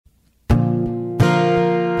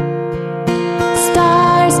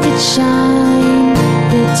shine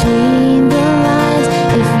between the lines.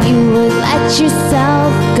 If you would let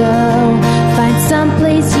yourself go, find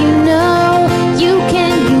someplace you know you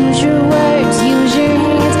can use your words, use your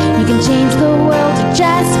hands. You can change the world, you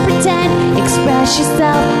just pretend. Express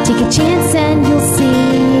yourself, take a chance, and you'll see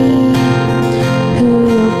who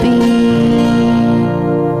you'll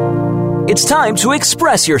be. It's time to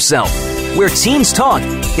express yourself, where teens talk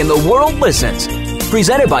and the world listens.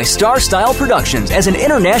 Presented by Star Style Productions as an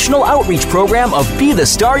international outreach program of Be the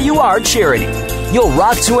Star You Are charity. You'll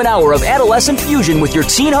rock to an hour of adolescent fusion with your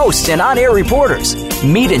teen hosts and on-air reporters.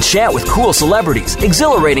 Meet and chat with cool celebrities,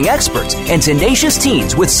 exhilarating experts, and tenacious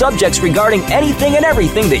teens with subjects regarding anything and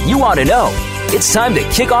everything that you want to know. It's time to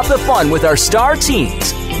kick off the fun with our star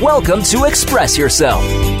teens. Welcome to Express Yourself.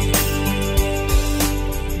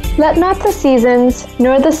 Let not the seasons,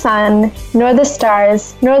 nor the sun, nor the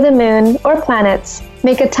stars, nor the moon, or planets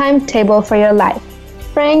make a timetable for your life.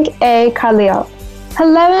 Frank A. Carleo.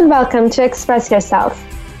 Hello and welcome to Express Yourself.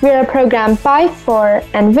 We are a program by, for,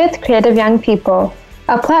 and with creative young people,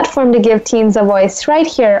 a platform to give teens a voice right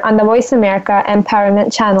here on the Voice America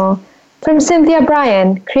Empowerment Channel. From Cynthia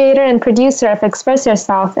Bryan, creator and producer of Express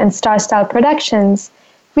Yourself and Star Style Productions,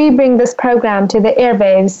 we bring this program to the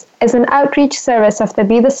airwaves as an outreach service of the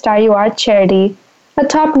Be the Star You Are charity, a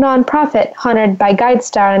top nonprofit honored by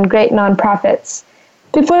GuideStar and great nonprofits.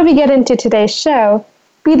 Before we get into today's show,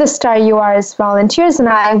 Be the Star You Are's volunteers and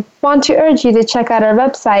I want to urge you to check out our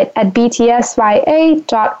website at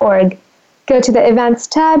btsya.org. Go to the Events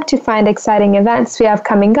tab to find exciting events we have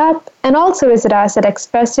coming up, and also visit us at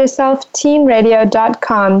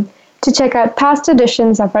expressyourselfteenradio.com to check out past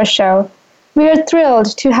editions of our show. We are thrilled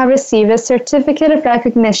to have received a certificate of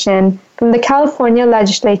recognition from the California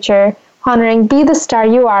Legislature honoring Be the Star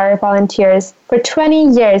You Are volunteers for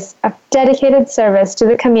 20 years of dedicated service to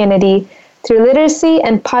the community through literacy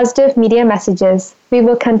and positive media messages. We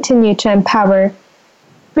will continue to empower.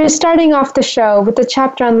 We're starting off the show with a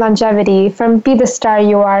chapter on longevity from Be the Star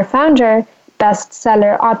You Are founder,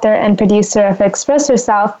 bestseller author, and producer of Express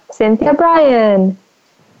Yourself, Cynthia Bryan.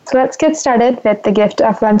 So let's get started with The Gift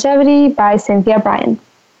of Longevity by Cynthia Bryan.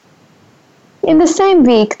 In the same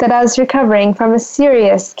week that I was recovering from a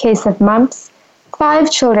serious case of mumps, 5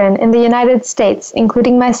 children in the United States,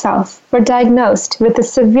 including myself, were diagnosed with a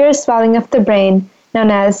severe swelling of the brain known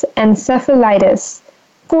as encephalitis.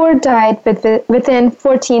 4 died within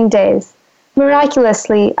 14 days.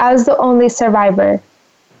 Miraculously, I was the only survivor.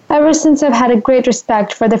 Ever since I've had a great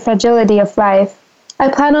respect for the fragility of life, I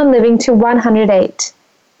plan on living to 108.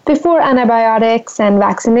 Before antibiotics and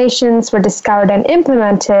vaccinations were discovered and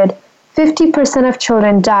implemented, 50% of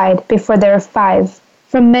children died before they were 5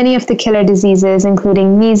 from many of the killer diseases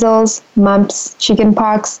including measles, mumps,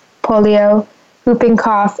 chickenpox, polio, whooping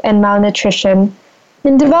cough, and malnutrition.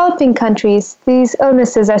 In developing countries, these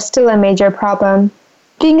illnesses are still a major problem.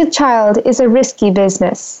 Being a child is a risky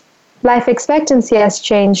business. Life expectancy has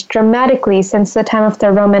changed dramatically since the time of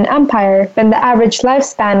the Roman Empire, when the average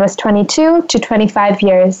lifespan was 22 to 25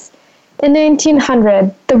 years. In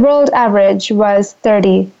 1900, the world average was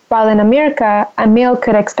 30, while in America, a male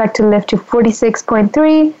could expect to live to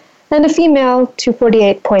 46.3 and a female to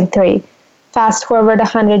 48.3. Fast forward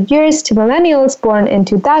 100 years to millennials born in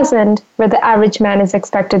 2000, where the average man is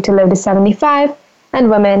expected to live to 75 and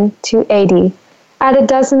women to 80. Add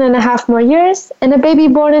 12.5 more years, and a baby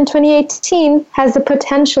born in 2018 has the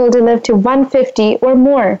potential to live to 150 or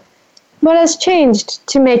more. What has changed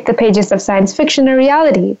to make the pages of science fiction a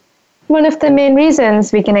reality? One of the main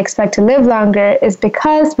reasons we can expect to live longer is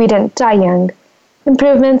because we didn't die young.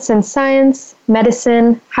 Improvements in science,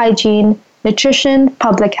 medicine, hygiene, nutrition,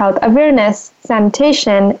 public health awareness,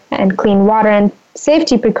 sanitation, and clean water and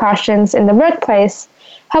safety precautions in the workplace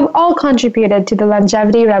have all contributed to the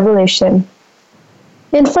longevity revolution.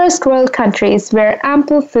 In first world countries where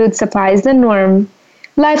ample food supply is the norm,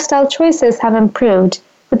 lifestyle choices have improved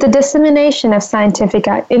with the dissemination of scientific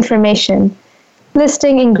information,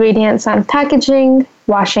 listing ingredients on packaging,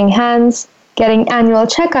 washing hands, getting annual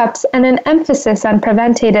checkups, and an emphasis on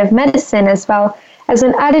preventative medicine as well as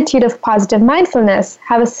an attitude of positive mindfulness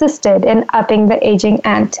have assisted in upping the aging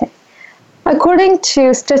ante. According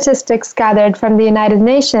to statistics gathered from the United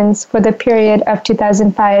Nations for the period of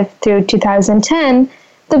 2005 through 2010,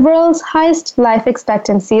 the world's highest life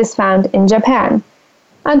expectancy is found in Japan.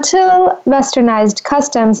 Until westernized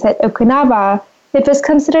customs hit Okinawa, it was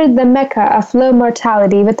considered the mecca of low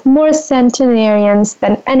mortality with more centenarians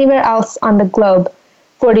than anywhere else on the globe,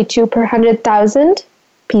 42 per 100,000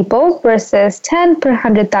 people versus 10 per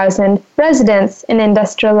 100,000 residents in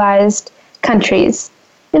industrialized countries.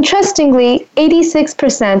 Interestingly,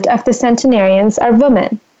 86% of the centenarians are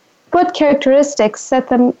women. What characteristics set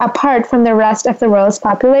them apart from the rest of the world's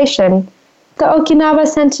population? The Okinawa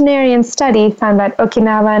Centenarian Study found that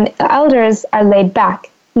Okinawan elders are laid back,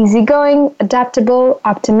 easygoing, adaptable,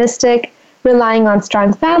 optimistic, relying on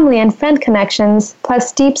strong family and friend connections,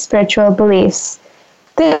 plus deep spiritual beliefs.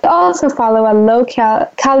 They also follow a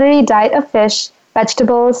low-calorie diet of fish,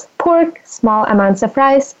 vegetables, pork, small amounts of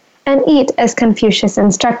rice, and eat as Confucius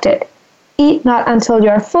instructed. Eat not until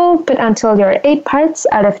you're full, but until you're 8 parts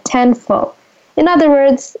out of 10 full. In other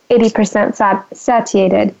words, 80%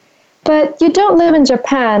 satiated. But you don't live in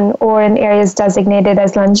Japan or in areas designated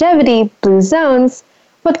as longevity, blue zones.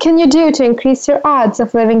 What can you do to increase your odds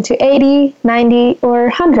of living to 80, 90, or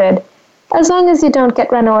 100? As long as you don't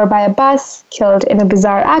get run over by a bus, killed in a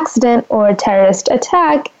bizarre accident, or terrorist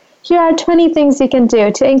attack, here are 20 things you can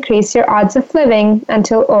do to increase your odds of living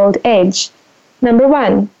until old age. Number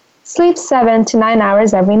 1. Sleep 7 to 9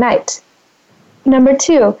 hours every night. Number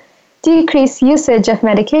 2. Decrease usage of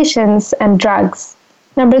medications and drugs.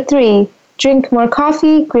 Number 3. Drink more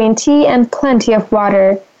coffee, green tea, and plenty of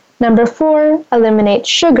water. Number 4. Eliminate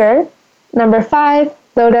sugar. Number 5.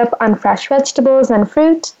 Load up on fresh vegetables and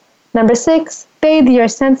fruit. Number 6. Bathe your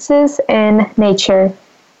senses in nature.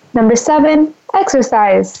 Number 7.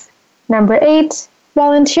 Exercise. Number 8.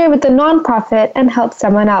 Volunteer with a nonprofit and help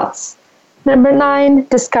someone else. Number 9.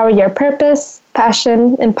 Discover your purpose,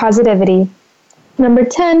 passion, and positivity. Number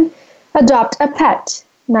 10. Adopt a pet.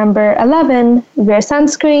 Number 11. Wear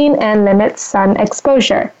sunscreen and limit sun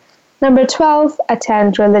exposure. Number 12.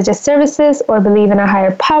 Attend religious services or believe in a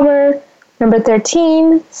higher power. Number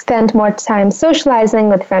 13. Spend more time socializing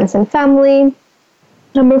with friends and family.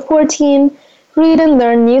 Number 14. Read and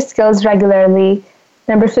learn new skills regularly.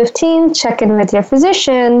 Number 15, check in with your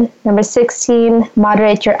physician. Number 16,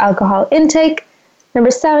 moderate your alcohol intake.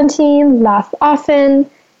 Number 17, laugh often.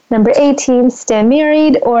 Number 18, stay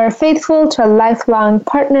married or faithful to a lifelong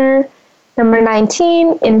partner. Number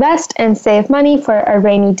 19, invest and save money for a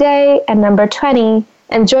rainy day. And number 20,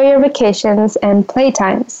 enjoy your vacations and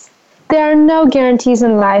playtimes. There are no guarantees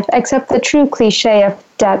in life except the true cliche of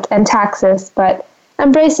debt and taxes, but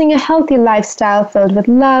embracing a healthy lifestyle filled with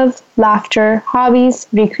love, laughter, hobbies,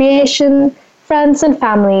 recreation, friends, and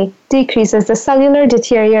family decreases the cellular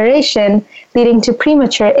deterioration leading to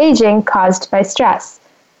premature aging caused by stress.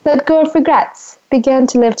 Let go of regrets. Begin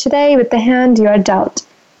to live today with the hand you are dealt.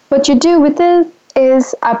 What you do with it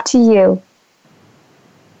is up to you.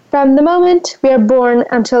 From the moment we are born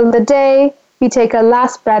until the day we take our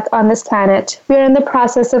last breath on this planet, we are in the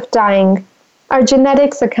process of dying. Our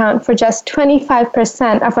genetics account for just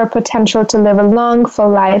 25% of our potential to live a long, full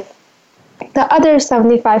life. The other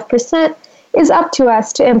 75% is up to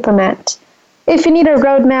us to implement. If you need a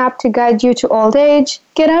roadmap to guide you to old age,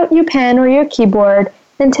 get out your pen or your keyboard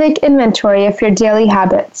and take inventory of your daily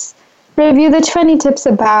habits. Review the 20 tips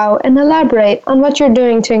above and elaborate on what you're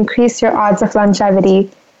doing to increase your odds of longevity.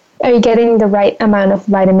 Are you getting the right amount of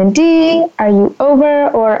vitamin D? Are you over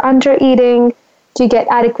or under eating? Do you get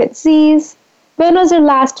adequate Z's? When was your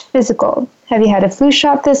last physical? Have you had a flu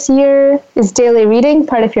shot this year? Is daily reading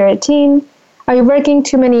part of your routine? Are you working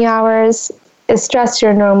too many hours? Is stress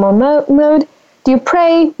your normal mode? Do you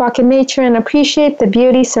pray, walk in nature, and appreciate the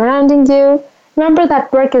beauty surrounding you? Remember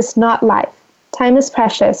that work is not life. Time is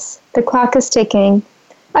precious. The clock is ticking.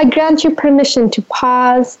 I grant you permission to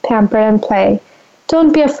pause, pamper, and play.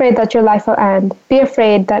 Don't be afraid that your life will end. Be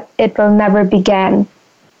afraid that it will never begin.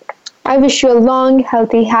 I wish you a long,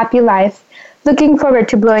 healthy, happy life. Looking forward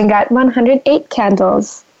to blowing out 108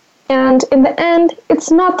 candles. And in the end,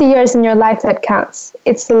 it's not the years in your life that counts.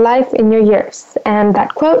 It's the life in your years. And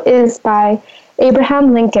that quote is by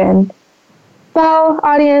Abraham Lincoln. Well,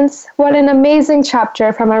 audience, what an amazing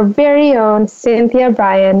chapter from our very own Cynthia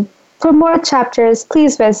Bryan. For more chapters,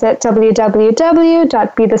 please visit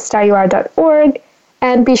www.bethestaryouare.org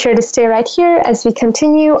and be sure to stay right here as we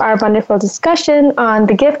continue our wonderful discussion on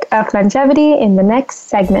the gift of longevity in the next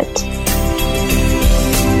segment.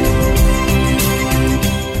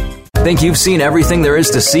 Think you've seen everything there is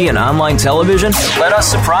to see in online television? Let us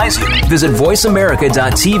surprise you. Visit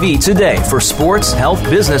voiceamerica.tv today for sports, health,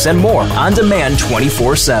 business, and more on demand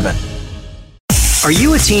 24/7. Are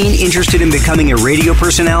you a teen interested in becoming a radio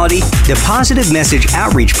personality? The Positive Message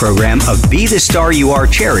Outreach Program of Be the Star You Are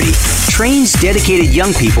charity trains dedicated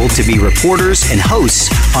young people to be reporters and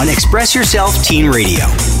hosts on Express Yourself Teen Radio.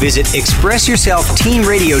 Visit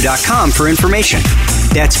expressyourselfteenradio.com for information.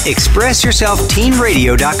 That's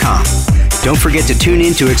expressyourselfteenradio.com. Don't forget to tune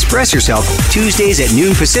in to Express Yourself Tuesdays at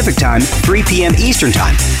noon Pacific Time, 3 p.m. Eastern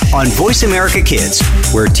Time on Voice America Kids,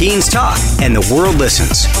 where teens talk and the world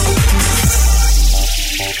listens.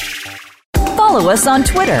 follow us on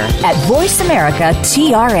Twitter at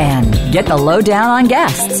VoiceAmericaTRN. Get the lowdown on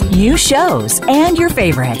guests, new shows, and your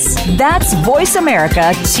favorites. That's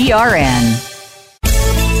VoiceAmericaTRN.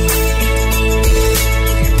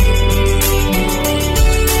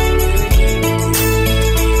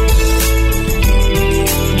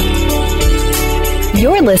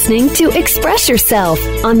 You're listening to Express Yourself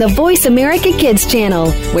on the Voice America Kids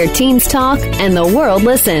channel, where teens talk and the world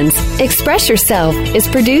listens. Express Yourself is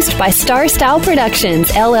produced by Star Style Productions,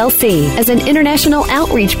 LLC, as an international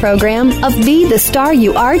outreach program of Be the Star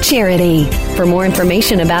You Are charity. For more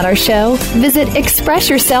information about our show, visit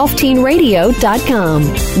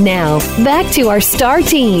ExpressYourselfTeenRadio.com. Now, back to our Star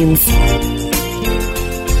Teens.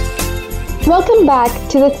 Welcome back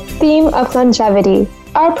to the theme of longevity.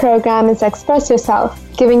 Our program is Express Yourself,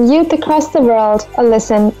 giving youth across the world a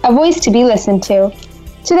voice to be listened to.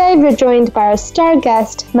 Today we're joined by our star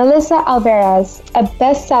guest, Melissa Alvarez, a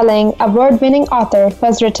best-selling, award-winning author who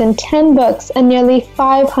has written 10 books and nearly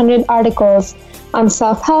 500 articles on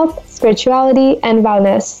self-help, spirituality, and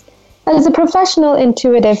wellness. As a professional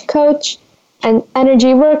intuitive coach, an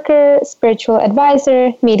energy worker, spiritual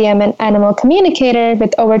advisor, medium, and animal communicator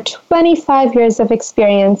with over 25 years of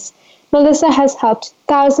experience, Melissa has helped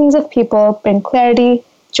thousands of people bring clarity,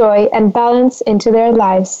 joy, and balance into their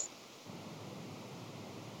lives.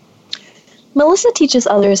 Melissa teaches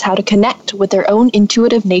others how to connect with their own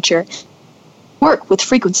intuitive nature, work with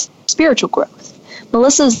frequency, spiritual growth.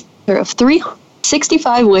 Melissa is the author of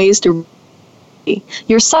 365 Ways to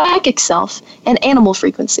Your Psychic Self and Animal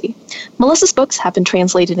Frequency. Melissa's books have been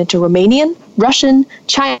translated into Romanian, Russian,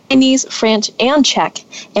 Chinese, French, and Czech,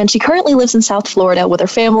 and she currently lives in South Florida with her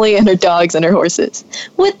family and her dogs and her horses.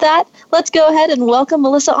 With that, let's go ahead and welcome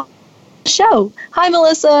Melissa on the show. Hi,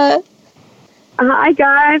 Melissa. Hi,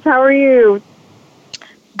 guys. How are you?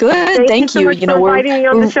 Good, thank you. Thank you so much for inviting me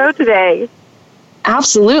on the show today.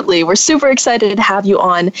 Absolutely. We're super excited to have you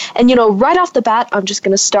on. And, right off the bat, I'm just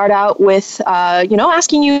going to start out with,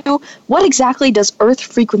 asking you, what exactly does Earth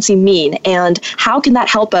frequency mean? And how can that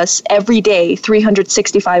help us every day,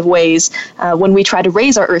 365 ways, when we try to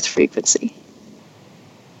raise our Earth frequency?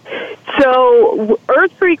 So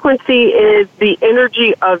Earth frequency is the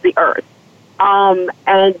energy of the Earth.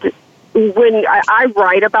 And when I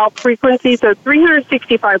write about frequency, so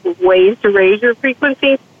 365 ways to raise your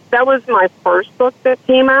frequency, that was my first book that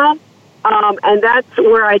came out, and that's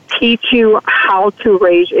where I teach you how to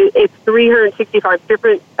raise. It's 365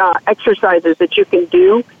 different exercises that you can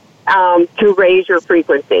do to raise your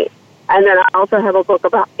frequency. And then I also have a book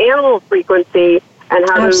about animal frequency and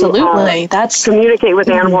how to communicate with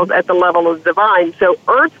animals at the level of divine. So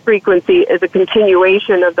Earth frequency is a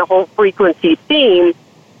continuation of the whole frequency theme,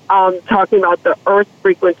 talking about the Earth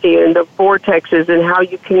frequency and the vortexes and how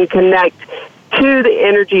you can connect to the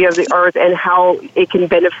energy of the Earth and how it can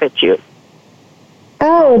benefit you.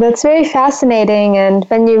 Oh, that's very fascinating. And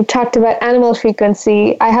when you talked about animal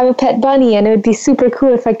frequency, I have a pet bunny, and it would be super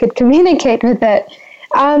cool if I could communicate with it.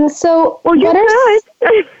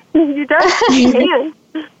 You definitely can.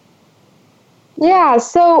 Yeah,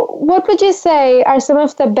 so what would you say are some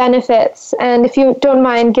of the benefits, and if you don't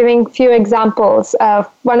mind giving a few examples of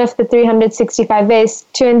one of the 365 ways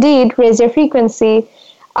to indeed raise your frequency,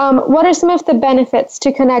 what are some of the benefits to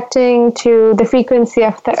connecting to the frequency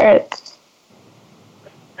of the Earth?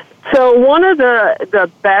 So one of the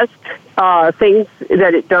best things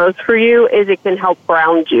that it does for you is it can help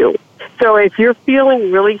ground you. So if you're feeling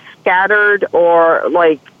really scattered or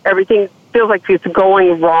like everything feels like it's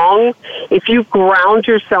going wrong, if you ground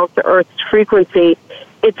yourself to Earth's frequency,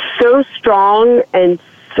 it's so strong and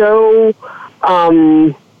so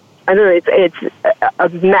it's a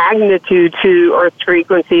magnitude to Earth's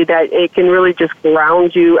frequency that it can really just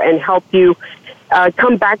ground you and help you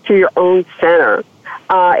come back to your own center.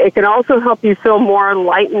 It can also help you feel more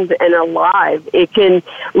enlightened and alive. It can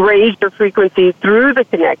raise your frequency through the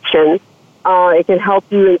connection. It can help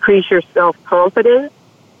you increase your self-confidence.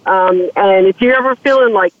 And if you're ever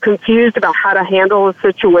feeling like confused about how to handle a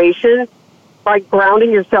situation, by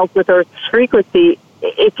grounding yourself with Earth's frequency,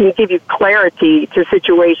 it can give you clarity to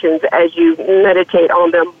situations as you meditate on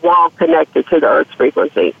them while connected to the Earth's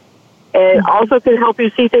frequency. It also can help you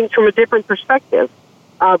see things from a different perspective,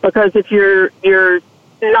 because if you're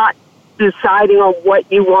not deciding on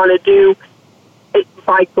what you want to do,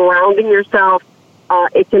 by grounding yourself,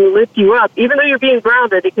 it can lift you up. Even though you're being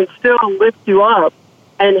grounded, it can still lift you up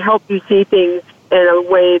and help you see things in a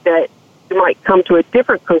way that you might come to a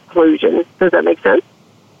different conclusion. Does that make sense?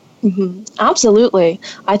 Absolutely.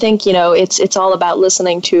 I think, it's all about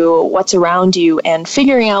listening to what's around you and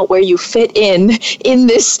figuring out where you fit in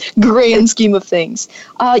this grand scheme of things.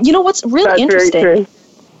 What's really That's interesting. very true.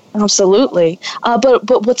 Absolutely.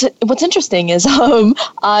 But what's interesting is I'm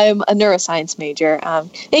a neuroscience major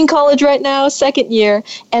in college right now, second year,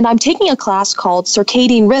 and I'm taking a class called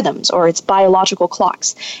Circadian Rhythms, or it's biological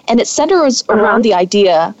clocks. And it centers around the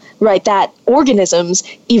idea, right, that organisms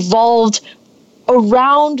evolved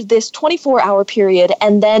around this 24-hour period,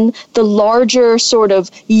 and then the larger sort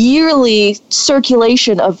of yearly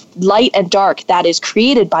circulation of light and dark that is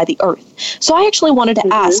created by the Earth. So I actually wanted to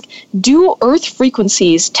ask, do Earth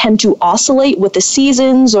frequencies tend to oscillate with the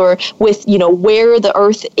seasons, or with, where the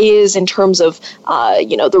Earth is in terms of,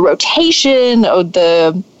 the rotation or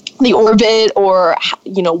the orbit, or,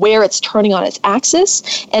 where it's turning on its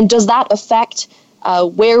axis? And does that affect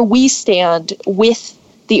where we stand with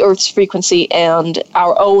the Earth's frequency and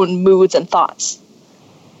our own moods and thoughts?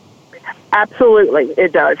 Absolutely,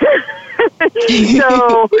 it does. So,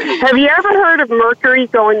 have you ever heard of Mercury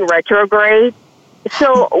going retrograde?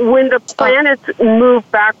 So, when the planets move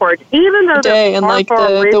backwards, even though they're and like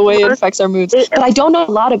the way it affects our moods, but I don't know a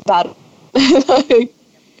lot about it.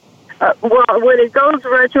 Well, when it goes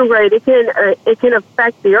retrograde, it can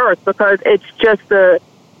affect the Earth, because it's just the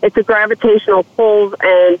gravitational pulls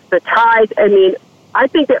and the tides. I mean, I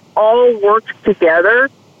think it all works together,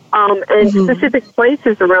 and specific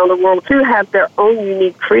places around the world, too, have their own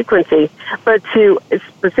unique frequency. But to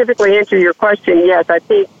specifically answer your question, yes, I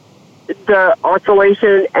think the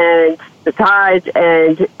oscillation and the tides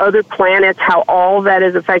and other planets, how all that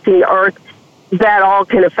is affecting the Earth, that all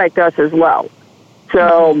can affect us as well.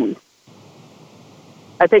 So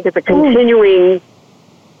I think it's a continuing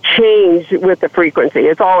change with the frequency.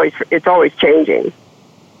 It's always changing.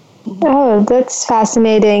 Oh, that's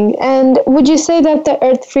fascinating. And would you say that the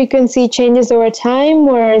Earth frequency changes over time,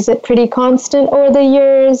 or is it pretty constant over the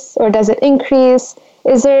years, or does it increase?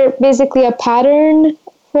 Is there basically a pattern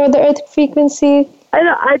for the Earth frequency?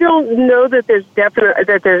 I don't know that there's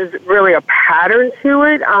really a pattern to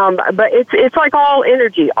it, but it's like all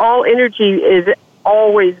energy. All energy is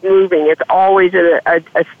always moving. It's always in a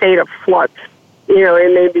state of flux.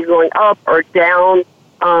 It may be going up or down.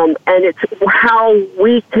 And it's how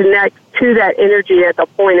we connect to that energy at the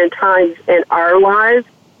point in time in our lives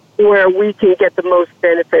where we can get the most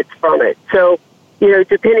benefits from it. So,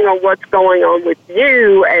 depending on what's going on with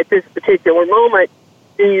you at this particular moment,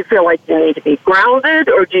 do you feel like you need to be grounded,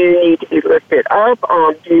 or do you need to be lifted up?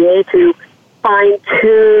 Do you need to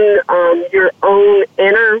fine-tune your own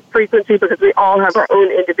inner frequency, because we all have our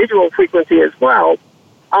own individual frequency as well,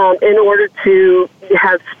 in order to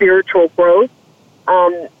have spiritual growth?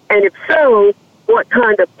 And if so, what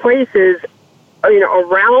kind of places,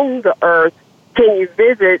 around the Earth can you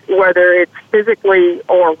visit, whether it's physically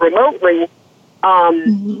or remotely?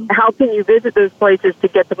 How can you visit those places to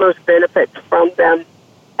get the most benefits from them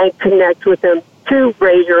and connect with them to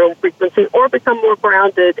raise your own frequency or become more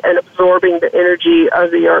grounded and absorbing the energy of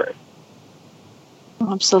the Earth?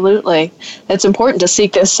 Absolutely. It's important to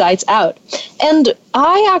seek those sites out. And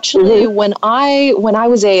I actually, when I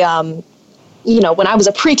was a when I was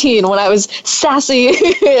a preteen, when I was sassy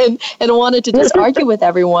and wanted to just argue with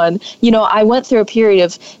everyone, I went through a period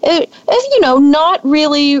of, not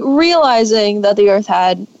really realizing that the Earth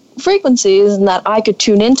had frequencies and that I could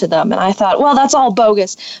tune into them. And I thought, well, that's all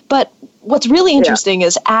bogus. But what's really interesting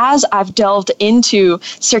is as I've delved into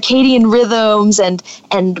circadian rhythms and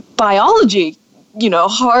biology,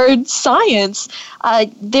 hard science,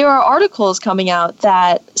 there are articles coming out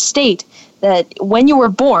that state that when you were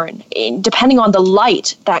born, depending on the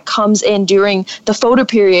light that comes in during the photo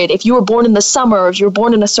period, if you were born in the summer or if you were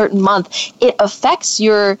born in a certain month, it affects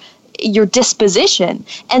your disposition.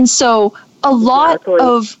 And so a lot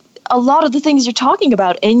of the things you're talking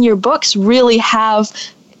about in your books really have,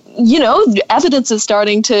 evidence is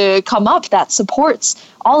starting to come up that supports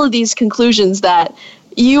all of these conclusions that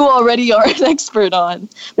you already are an expert on.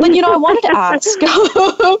 But, I wanted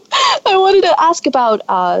to ask about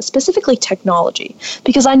specifically technology,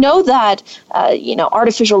 because I know that,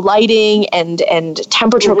 artificial lighting and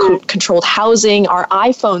temperature controlled housing, our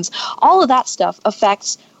iPhones, all of that stuff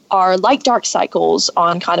affects our light-dark cycles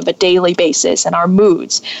on kind of a daily basis and our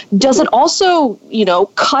moods. Does it also,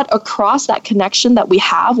 cut across that connection that we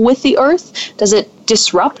have with the Earth? Does it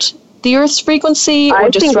disrupt the Earth's frequency? Or I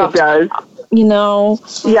think it does.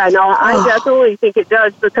 Yeah, no, I definitely think it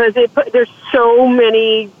does, because there's so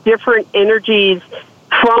many different energies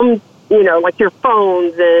from, like your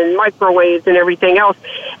phones and microwaves and everything else,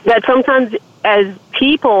 that sometimes as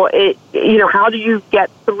people, how do you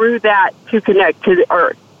get through that to connect to the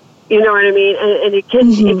Earth? You know what I mean? And it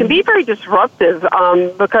can be very disruptive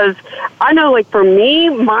because I know, like, for me,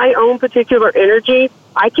 my own particular energy,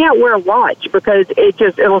 I can't wear a watch because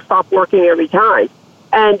it'll stop working every time.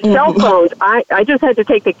 And cell phones, I just had to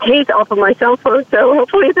take the case off of my cell phone, so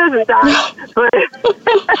hopefully it doesn't die.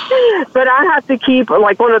 But I have to keep,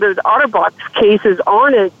 like, one of those OtterBox cases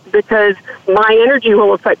on it because my energy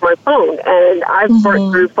will affect my phone. And I've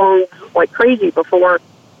burnt through phones like crazy before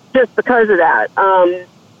just because of that.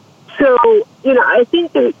 So, you know, I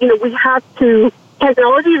think that, you know, we have to,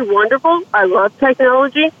 technology is wonderful. I love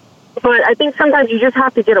technology. But I think sometimes you just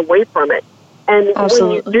have to get away from it. And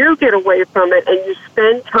when you do get away from it and you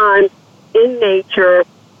spend time in nature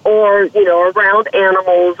or, you know, around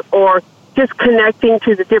animals or just connecting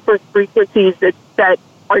to the different frequencies that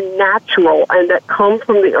are natural and that come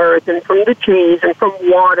from the earth and from the trees and from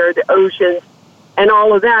water, the oceans, and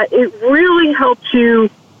all of that, it really helps you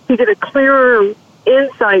to get a clearer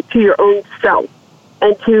insight to your own self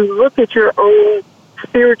and to look at your own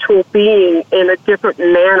spiritual being in a different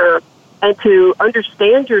manner and to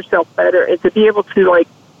understand yourself better and to be able to, like,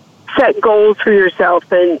 set goals for yourself.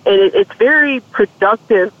 And it's very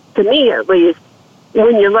productive, to me at least,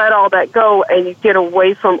 when you let all that go and you get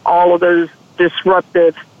away from all of those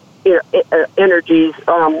disruptive, you know, energies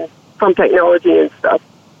from technology and stuff.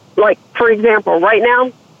 Like, for example, right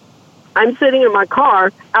now, I'm sitting in my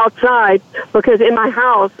car outside because in my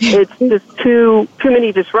house it's just too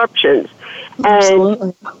many disruptions.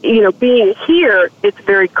 And, you know, being here, it's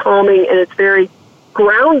very calming and it's very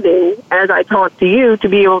grounding as I talk to you to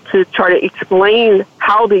be able to try to explain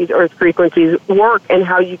how these earth frequencies work and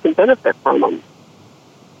how you can benefit from them.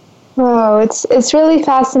 Oh, it's really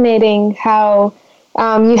fascinating how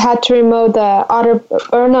you had to remove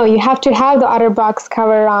you have to have the OtterBox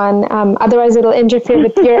cover on, otherwise it'll interfere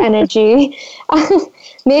with your energy.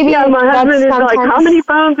 Maybe my husband is like, how many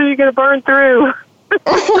phones are you going to burn through?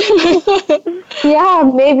 Yeah,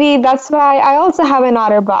 maybe that's why I also have an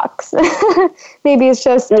OtterBox. Maybe it's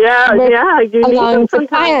just you along with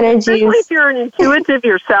my energies. Especially if you're an intuitive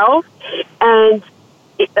yourself, and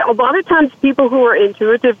a lot of times people who are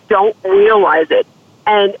intuitive don't realize it,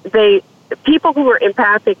 and people who are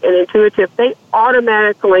empathic and intuitive, they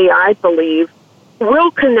automatically, I believe,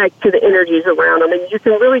 will connect to the energies around them, and you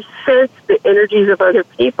can really sense the energies of other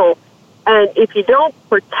people. And if you don't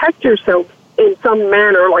protect yourself in some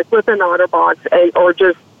manner, like with an OtterBox, or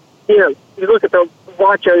just, you know, you look at the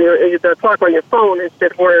watch on the clock on your phone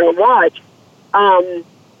instead of wearing a watch,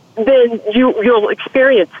 then you'll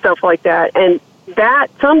experience stuff like that. And that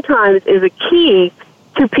sometimes is a key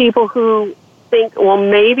to people who think, well,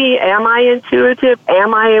 maybe am I intuitive?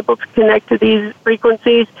 Am I able to connect to these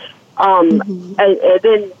frequencies? And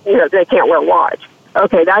then, you know, they can't wear a watch.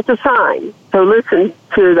 Okay, that's a sign. So listen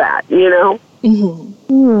to that, you know?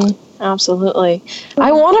 Absolutely.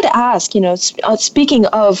 I wanted to ask, you know, speaking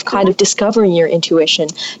of kind of discovering your intuition,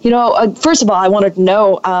 you know, first of all, I wanted to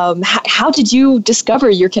know, how did you discover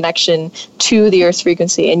your connection to the Earth's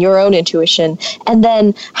frequency and your own intuition? And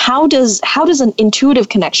then how does an intuitive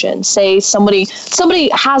connection, say somebody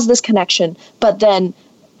has this connection, but then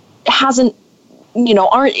hasn't, you know,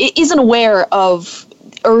 isn't aware of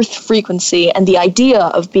Earth frequency and the idea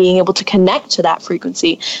of being able to connect to that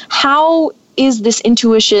frequency, how is this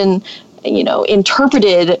intuition, you know,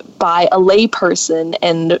 interpreted by a lay person,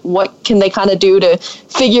 and what can they kind of do to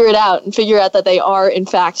figure it out and figure out that they are, in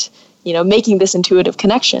fact, you know, making this intuitive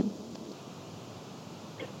connection?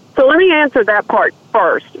 So let me answer that part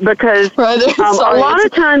first, because a lot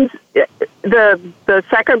of times, the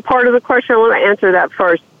second part of the question, I want to answer that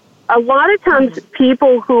first. A lot of times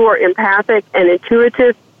people who are empathic and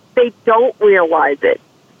intuitive, they don't realize it.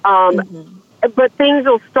 But things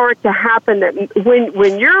will start to happen that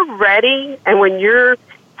when you're ready and when you're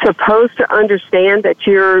supposed to understand that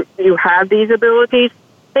you have these abilities,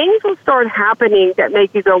 things will start happening that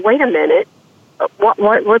make you go, wait a minute,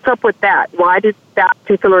 what's up with that? Why did that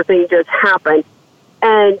particular thing just happen?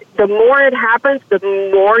 And the more it happens, the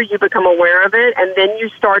more you become aware of it, and then you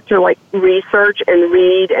start to, like, research and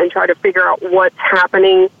read and try to figure out what's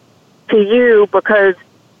happening to you, because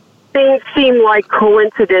things seem like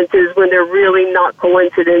coincidences when they're really not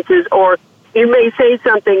coincidences. Or you may say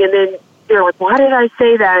something and then you're like, why did I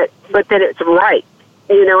say that? But then it's right.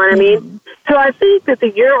 You know what I mean? So I think that the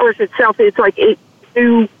universe itself, it's like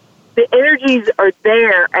the energies are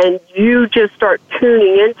there and you just start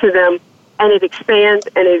tuning into them, and it expands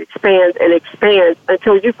and it expands and expands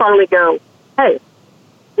until you finally go, hey,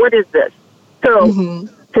 what is this? So,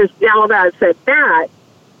 because now that I've said that,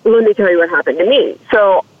 let me tell you what happened to me.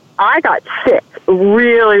 So I got sick,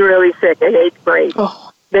 really, really sick in 8th grade.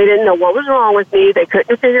 They didn't know what was wrong with me. They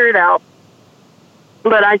couldn't figure it out.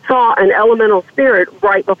 But I saw an elemental spirit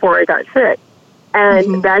right before I got sick.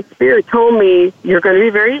 And that spirit told me, you're going to be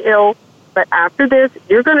very ill, but after this,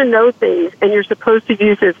 you're going to know things, and you're supposed to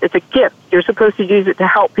use it. It's a gift. You're supposed to use it to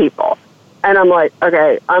help people. And I'm like,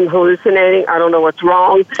 okay, I'm hallucinating. I don't know what's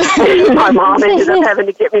wrong. My mom ended up having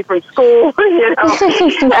to get me from school, And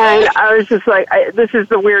I was just like, this is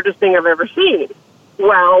the weirdest thing I've ever seen.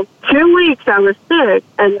 Well, 2 weeks I was sick,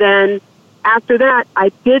 and then after that, I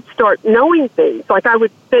did start knowing things. Like, I would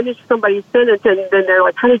finish somebody's sentence, and then they're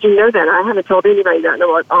like, how did you know that? I haven't told anybody that. And I'm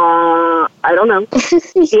like, I don't know.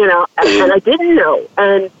 And I didn't know.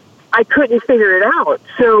 And I couldn't figure it out.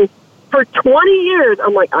 So for 20 years,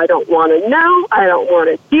 I'm like, I don't want to know. I don't want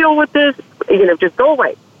to deal with this. Just go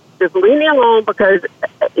away. Just leave me alone because,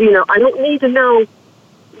 I don't need to know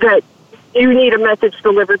that you need a message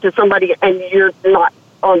delivered to somebody and you're not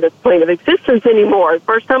on this plane of existence anymore.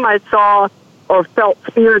 First time I saw or felt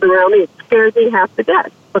spirit around me, it scared me half to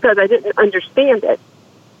death because I didn't understand it.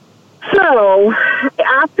 So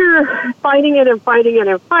after fighting it, I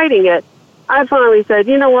finally said,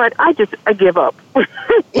 you know what, I give up. I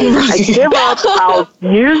give up. I'll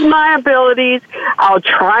use my abilities. I'll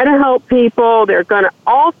try to help people. They're going to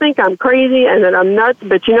all think I'm crazy and that I'm nuts,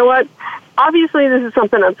 but you know what? Obviously, this is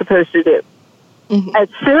something I'm supposed to do. As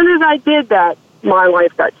soon as I did that, my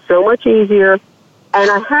life got so much easier, and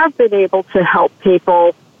I have been able to help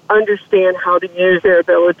people understand how to use their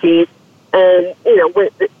abilities. And,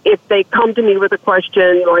 if they come to me with a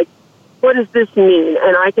question like, what does this mean?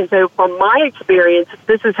 And I can say, from my experience,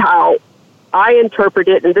 this is how I interpret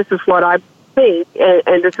it, and this is what I think,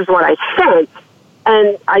 and this is what I sense.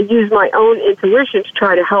 And I use my own intuition to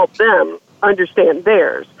try to help them understand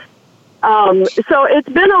theirs. So it's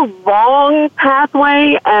been a long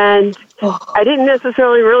pathway, and I didn't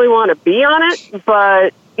necessarily really want to be on it,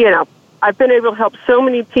 but, I've been able to help so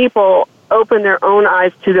many people open their own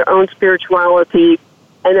eyes to their own spirituality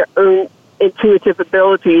and their own intuitive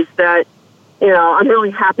abilities that, I'm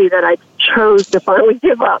really happy that I chose to finally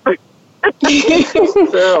give up.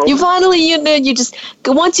 So. You finally, you just,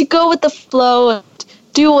 once you go with the flow and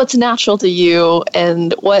do what's natural to you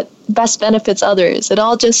and what best benefits others, it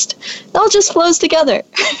all just flows together.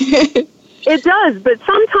 It does, but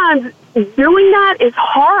sometimes doing that is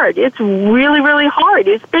hard. It's really, really hard,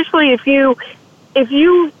 especially if you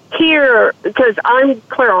hear, because I'm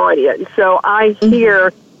clairaudient, so I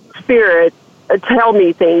hear spirits tell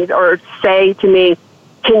me things or say to me,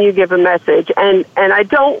 can you give a message? And I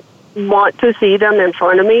don't want to see them in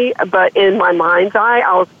front of me, but in my mind's eye,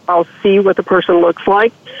 I'll see what the person looks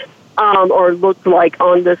like, or looks like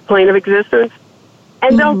on this plane of existence.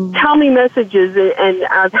 And they'll tell me messages, and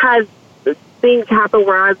I've had things happen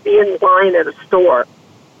where I'd be in line at a store,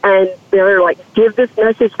 and they're like, give this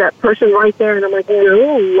message to that person right there. And I'm like,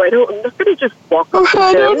 no, I'm not going to just walk up to them.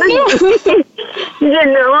 I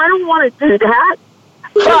don't want to do that.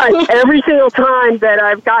 But every single time that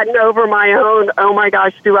I've gotten over my own, oh my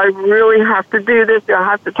gosh, do I really have to do this? Do I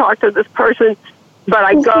have to talk to this person? But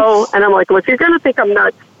I go, and I'm like, look, you're going to think I'm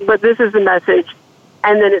nuts, but this is the message.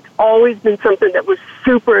 And then it's always been something that was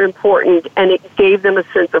super important, and it gave them a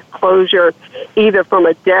sense of closure, either from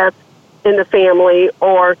a death in the family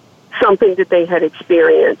or something that they had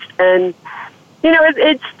experienced. And,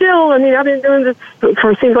 it's still, I've been doing this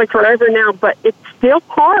for seems like forever now, but it's still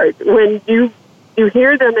hard when you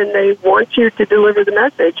hear them and they want you to deliver the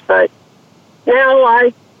message. But now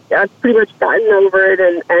I've pretty much gotten over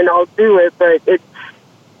it, and I'll do it, but it's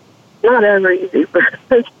not ever easy.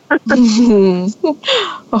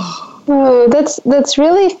 Oh, that's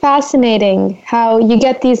really fascinating how you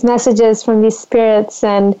get these messages from these spirits,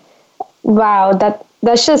 and wow,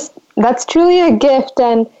 that's truly a gift.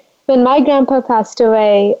 And when my grandpa passed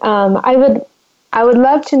away, I would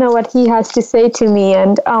love to know what he has to say to me.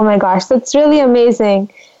 And oh my gosh, that's really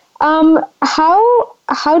amazing. How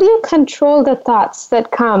do you control the thoughts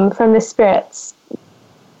that come from the spirits?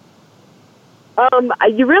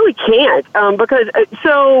 You really can't, because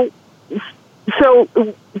so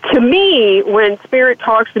to me, when spirit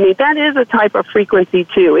talks to me, that is a type of frequency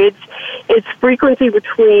too. It's frequency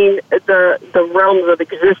between the realms of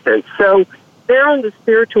existence. So they're on the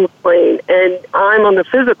spiritual plane, and I'm on the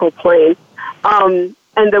physical plane. And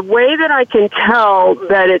the way that I can tell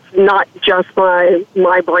that it's not just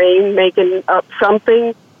my brain making up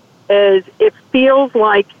something is it feels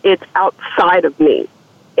like it's outside of me.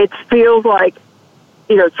 It feels like,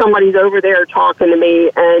 somebody's over there talking to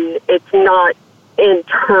me, and it's not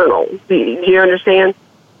internal. Do you understand?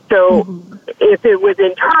 So if it was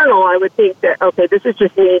internal, I would think that, okay, this is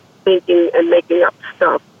just me thinking and making up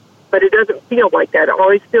stuff. but it doesn't feel like that. It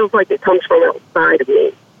always feels like it comes from outside of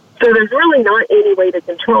me. So there's really not any way to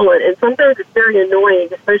control it. And sometimes it's very annoying,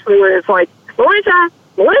 especially when it's like, Melissa.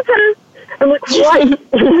 I'm like, what?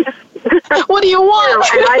 What do you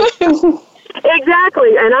want?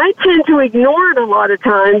 Exactly. And I tend to ignore it a lot of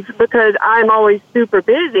times because I'm always super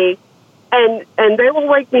busy. And they will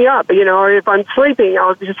wake me up, or if I'm sleeping,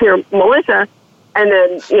 I'll just hear Melissa. And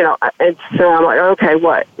then, and so I'm like, okay,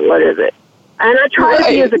 what is it? And I try to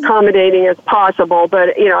be as accommodating as possible,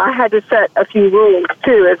 but, I had to set a few rules,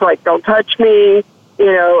 too. It's like, don't touch me,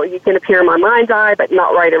 you can appear in my mind's eye, but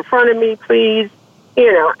not right in front of me, please.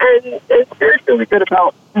 And it's really good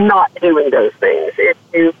about not doing those things if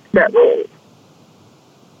you set rules.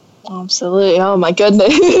 Absolutely. Oh my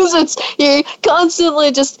goodness. You're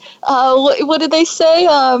constantly just what did they say?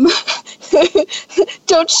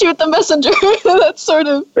 Don't shoot the messenger. That's sort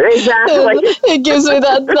of exactly. It gives me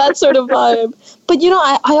that sort of vibe. But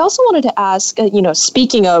I also wanted to ask,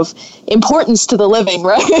 speaking of importance to the living,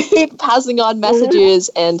 right? Passing on messages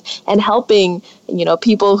and helping,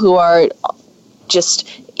 people who are just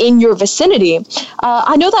in your vicinity.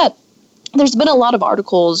 I know that there's been a lot of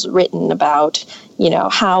articles written about,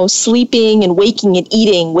 how sleeping and waking and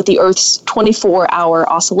eating with the Earth's 24-hour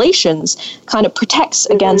oscillations kind of protects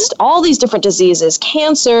against all these different diseases,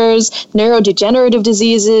 cancers, neurodegenerative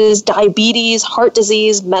diseases, diabetes, heart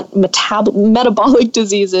disease, metabolic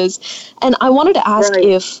diseases. And I wanted to ask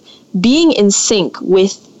if being in sync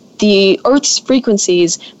with the Earth's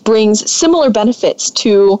frequencies brings similar benefits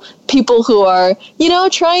to people who are,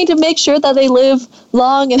 trying to make sure that they live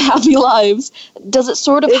long and happy lives. Does it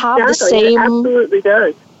sort of have the same? It absolutely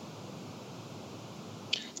does.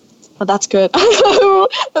 Oh, that's good.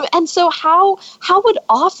 And so how would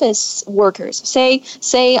office workers say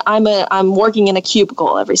I'm working in a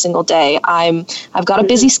cubicle every single day. I've got a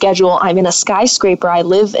busy schedule. I'm in a skyscraper. I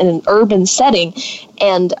live in an urban setting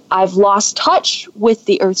and I've lost touch with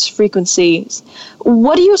the Earth's frequencies.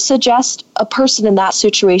 What do you suggest a person in that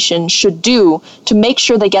situation should do to make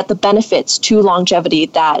sure they get the benefits to longevity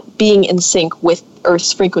that being in sync with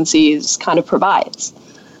Earth's frequencies kind of provides?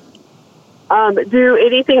 Do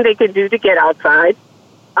anything they can do to get outside,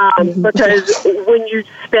 because when you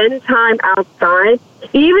spend time outside,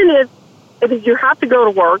 even if you have to go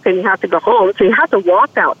to work and you have to go home, so you have to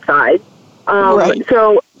walk outside.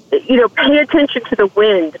 So, pay attention to the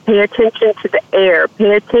wind, pay attention to the air,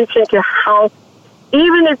 pay attention to how,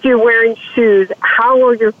 even if you're wearing shoes, how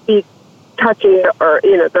are your feet touching the earth,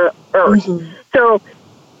 the earth. So,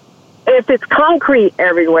 if it's concrete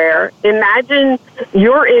everywhere, imagine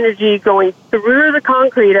your energy going through the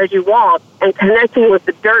concrete as you walk and connecting with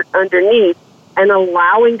the dirt underneath and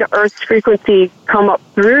allowing the Earth's frequency come up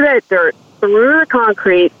through that dirt, through the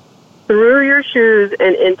concrete, through your shoes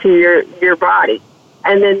and into your body.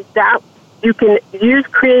 And then that you can use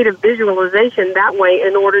creative visualization that way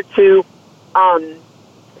in order to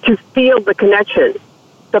feel the connection.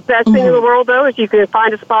 The best thing in the world, though, is you can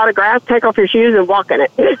find a spot of grass, take off your shoes, and walk in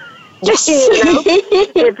it. Yes.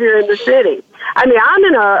 If you're in the city. I'm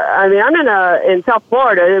in South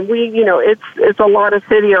Florida, and we, it's a lot of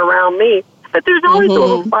city around me, but there's always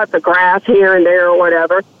little spots of grass here and there or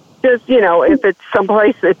whatever. Just, if it's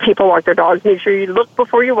someplace that people walk their dogs, make sure you look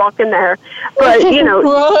before you walk in there. But,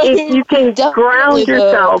 if you can ground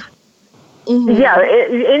yourself,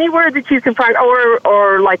 anywhere that you can find,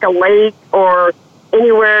 or like a lake, or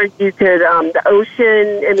anywhere you could, the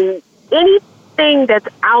ocean, anything that's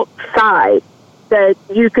outside that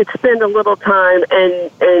you could spend a little time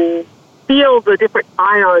and feel the different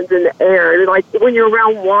ions in the air. Like when you're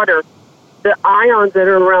around water, the ions that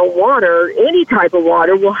are around water, any type of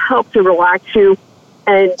water, will help to relax you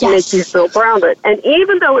and make you feel grounded. And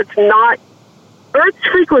even though it's not, Earth's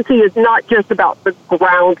frequency is not just about the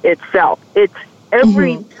ground itself. It's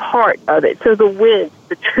every part of it. So the wind,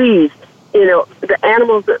 the trees, the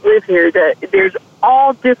animals that live here, there's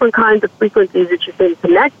all different kinds of frequencies that you can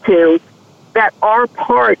connect to that are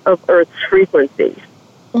part of Earth's frequencies.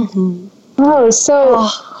 Oh, so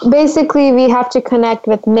basically we have to connect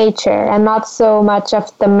with nature and not so much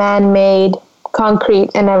of the man-made concrete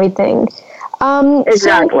and everything.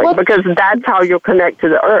 Exactly, because that's how you'll connect to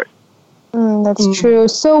the Earth. That's true.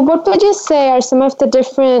 So what would you say are some of the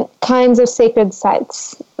different kinds of sacred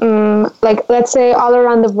sites? Like, let's say, all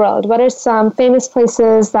around the world. What are some famous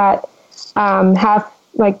places that have,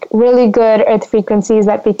 like, really good Earth frequencies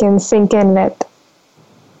that we can sync in with?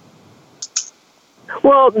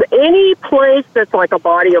 Well, any place that's like a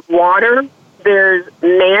body of water, there's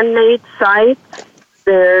man-made sites.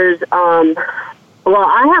 There's,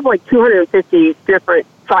 I have like 250 different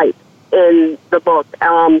sites in the book.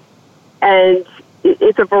 And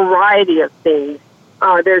it's a variety of things.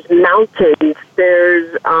 There's mountains.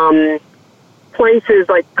 There's places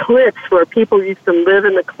like cliffs where people used to live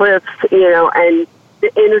in the cliffs, and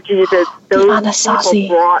the energy that those people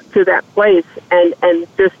brought to that place, and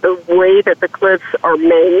just the way that the cliffs are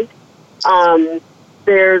made.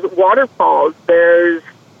 There's waterfalls. There's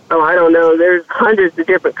there's hundreds of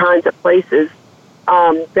different kinds of places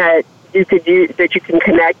that you could use, that you can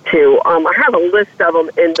connect to. I have a list of them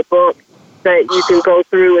in the book that you can go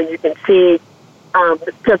through and you can see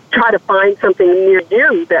to try to find something near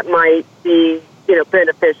you that might be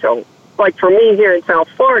beneficial. Like for me here in South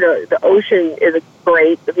Florida, the ocean is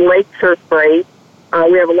great. The lakes are great.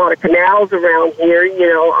 We have a lot of canals around here.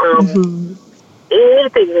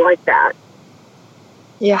 Anything like that.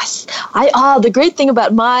 Yes. The great thing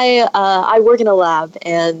about I work in a lab,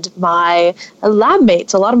 and my lab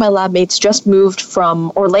mates, a lot of my lab mates just moved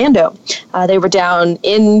from Orlando. They were down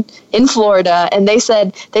in Florida, and they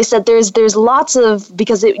said there's lots of,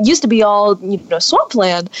 because it used to be all,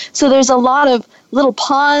 swampland. So there's a lot of little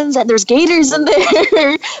ponds, and there's gators in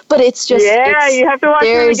there, but it's just, you have to watch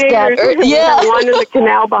the gators. Yeah. One in the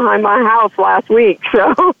canal behind my house last week,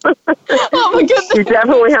 so oh my goodness, you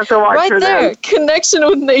definitely have to watch right for there them. Connection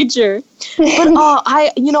with nature. But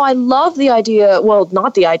I love the idea, well,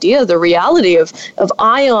 not the idea, the reality of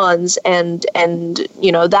ions and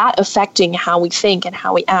that affecting how we think and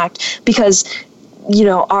how we act, because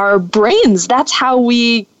our brains, that's how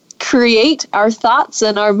we create our thoughts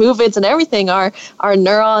and our movements and everything. Our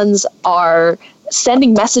neurons are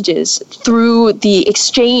sending messages through the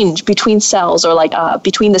exchange between cells, or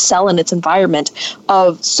between the cell and its environment,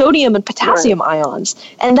 of sodium and potassium ions,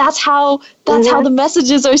 and that's how the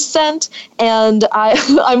messages are sent. And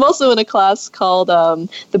I'm also in a class called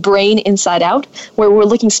The Brain Inside Out, where we're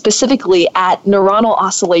looking specifically at neuronal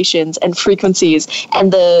oscillations and frequencies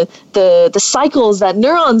and the cycles that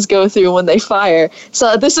neurons go through when they fire.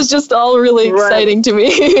 So this is just all really exciting to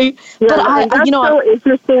me. But that's so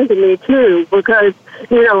interesting to me too, because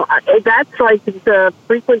that's like the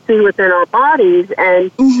frequency within our bodies,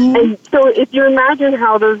 and so if you imagine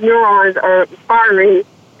how those neurons are firing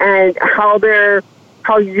and how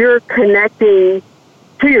you're connecting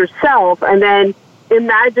to yourself, and then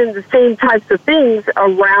imagine the same types of things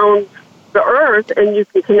around the earth, and you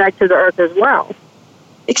can connect to the earth as well.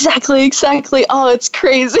 Exactly. Oh, it's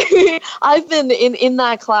crazy. I've been in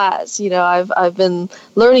that class, I've been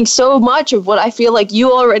learning so much of what I feel like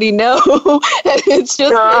you already know. And it's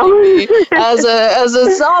just me as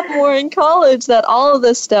a sophomore in college that all of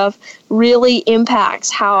this stuff really impacts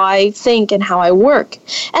how I think and how I work.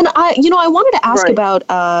 And I wanted to ask about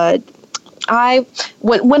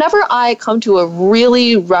whenever I come to a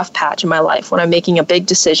really rough patch in my life, when I'm making a big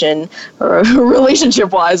decision, or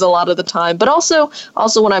relationship-wise a lot of the time, but also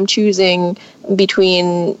when I'm choosing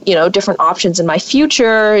between, different options in my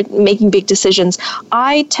future, making big decisions,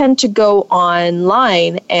 I tend to go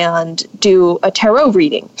online and do a tarot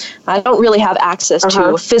reading. I don't really have access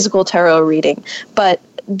to a physical tarot reading, but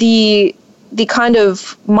the kind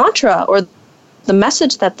of mantra or the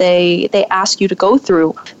message that they ask you to go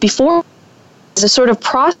through before is a sort of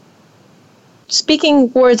speaking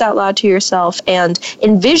words out loud to yourself and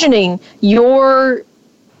envisioning your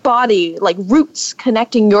body, like roots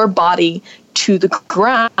connecting your body to the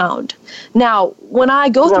ground. Now, when I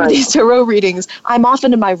go through these tarot readings, I'm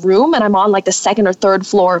often in my room and I'm on like the second or third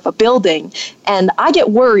floor of a building, and I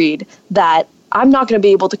get worried that I'm not going to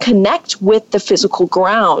be able to connect with the physical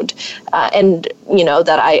ground, and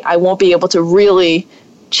that I won't be able to really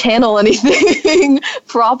channel anything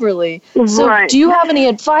properly. So do you have any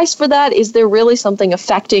advice for that? Is there really something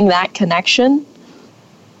affecting that connection?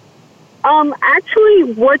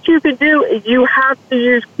 Actually, what you could do is you have to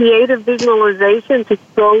use creative visualization to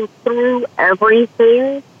go through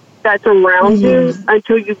everything that's around you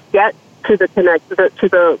until you get to the to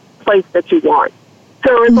the place that you want.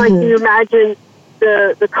 So it's like you imagine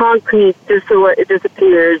the concrete it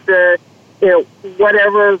disappears,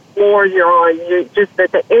 whatever floor you're on, just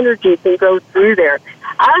that the energy can go through there.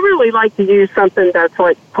 I really like to use something that's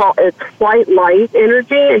it's white light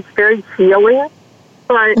energy. It's very healing,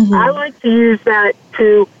 but I like to use that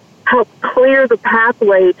to help clear the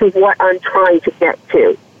pathway to what I'm trying to get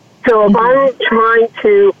to. So if I'm trying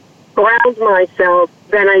to ground myself,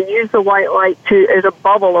 then I use the white light as a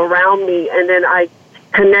bubble around me, and then I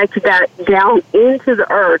connect that down into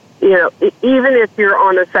the earth. Even if you're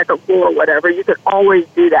on a second floor or whatever, you can always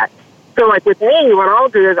do that. So like with me, what I'll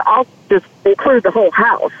do is I'll just include the whole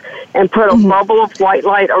house and put a bubble of white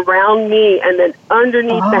light around me and then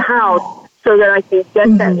underneath the house, so that I can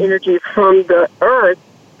get that energy from the earth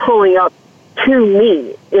pulling up to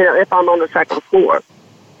me, if I'm on the second floor.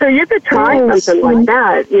 So you could try something like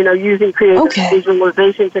that, using creative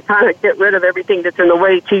visualization to kind of get rid of everything that's in the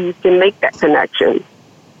way so you can make that connection.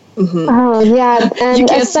 Mm-hmm. Oh, yeah. And you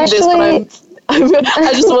can't see this, but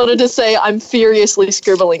I just wanted to say I'm furiously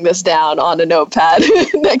scribbling this down on a notepad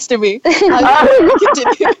next to me. Well,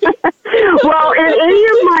 in any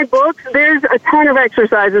of my books, there's a ton of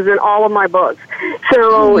exercises in all of my books.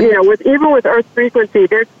 So, even with Earth Frequency,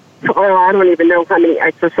 there's, I don't even know how many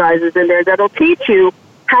exercises in there that'll teach you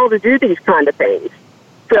how to do these kind of things.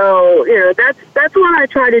 So, that's what I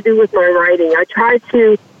try to do with my writing. I try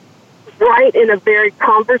to write in a very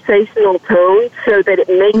conversational tone so that it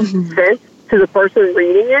makes sense to the person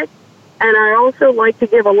reading it. And I also like to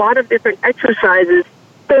give a lot of different exercises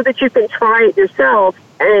so that you can try it yourself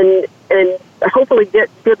and hopefully get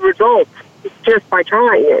good results just by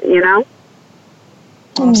trying it,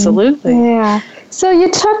 Absolutely. Yeah. So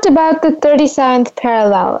you talked about the 37th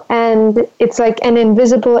parallel, and it's like an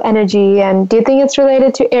invisible energy, and do you think it's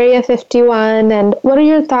related to Area 51, and what are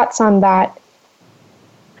your thoughts on that?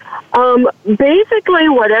 Basically,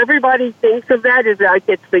 what everybody thinks of that is like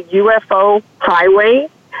it's the UFO highway,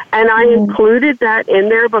 and I included that in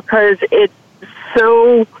there because it's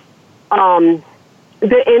so,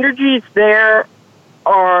 the energies there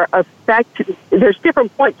are there's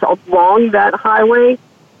different points along that highway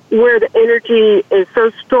where the energy is so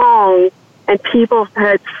strong and people have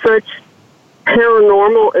had such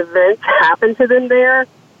paranormal events happen to them there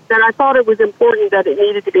that I thought it was important that it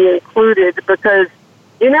needed to be included because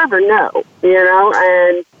you never know,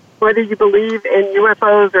 and whether you believe in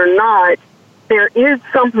UFOs or not, there is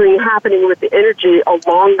something happening with the energy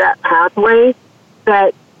along that pathway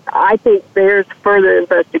that I think bears further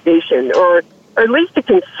investigation, or at least to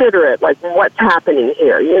consider it, like what's happening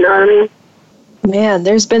here, you know what I mean? Man,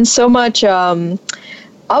 there's been so much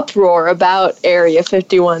uproar about Area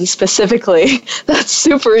 51 specifically. That's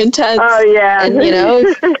super intense. Oh, yeah. And,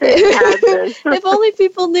 if only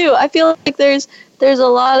people knew. I feel like there's a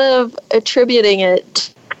lot of attributing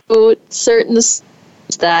it to certain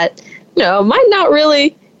that, might not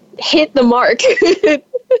really hit the mark.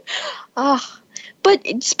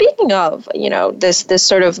 But speaking of, this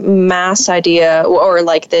sort of mass idea or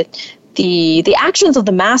like the actions of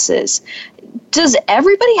the masses, does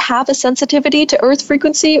everybody have a sensitivity to Earth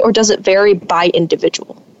frequency, or does it vary by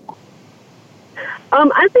individual?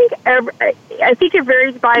 I think it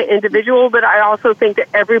varies by individual, but I also think that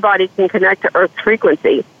everybody can connect to Earth's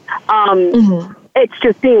frequency. It's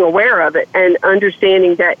just being aware of it and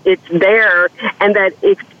understanding that it's there, and that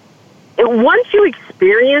once you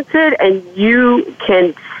experience it and you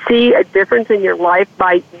can see a difference in your life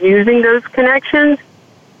by using those connections,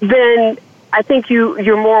 then I think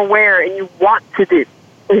you're more aware and you want to do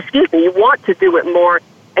it more,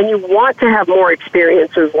 and you want to have more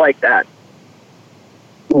experiences like that.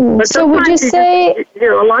 But so would you say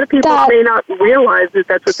a lot of people may not realize that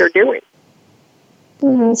that's what they're doing.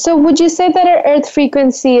 So would you say that our Earth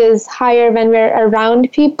frequency is higher when we're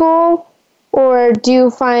around people, or do you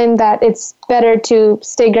find that it's better to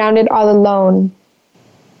stay grounded all alone?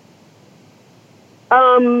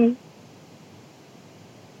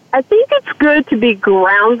 I think it's good to be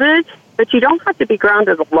grounded, but you don't have to be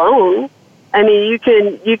grounded alone. I mean, you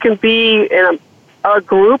can be in a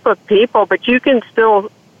group of people, but you can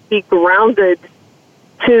still be grounded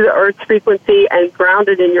to the Earth's frequency and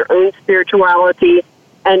grounded in your own spirituality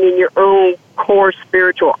and in your own core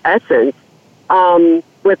spiritual essence.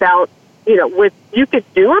 Without, you could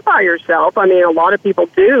do it by yourself. I mean, a lot of people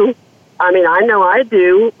do. I mean, I know I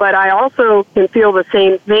do, but I also can feel the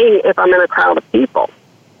same thing if I'm in a crowd of people.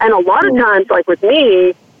 And a lot of times, like with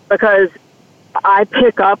me, because I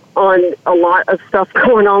pick up on a lot of stuff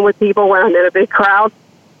going on with people when I'm in a big crowd,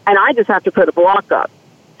 and I just have to put a block up.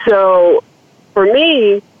 So for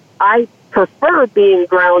me, I prefer being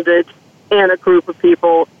grounded in a group of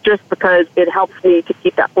people just because it helps me to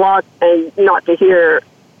keep that block and not to hear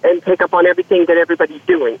and pick up on everything that everybody's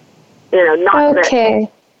doing. Okay.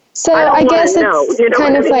 So I guess it's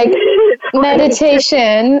kind of like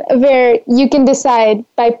meditation where you can decide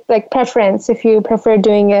by like preference if you prefer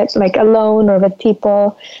doing it like alone or with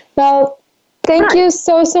people. Well, thank you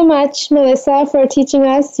so much, Melissa, for teaching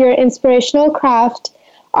us your inspirational craft.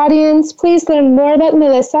 Audience, please learn more about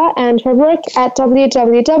Melissa and her work at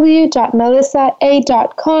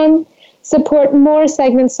www.melissa.a.com. Support more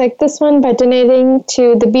segments like this one by donating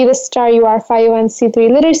to the Be the Star You Are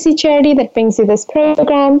 501c3 literacy charity that brings you this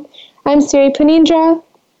program. I'm Siri Punindra.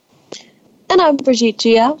 And I'm Brigitte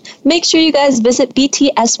Gia. Make sure you guys visit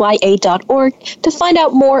btsya.org to find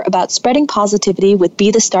out more about spreading positivity with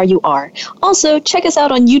Be the Star You Are. Also, check us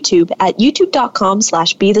out on YouTube at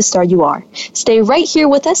youtube.com/BeTheStarYouAre. Stay right here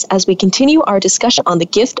with us as we continue our discussion on the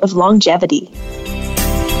gift of longevity.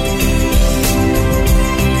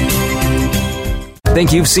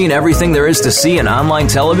 Think you've seen everything there is to see in online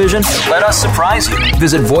television? Let us surprise you.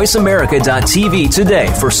 Visit voiceamerica.tv today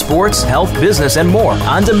for sports, health, business, and more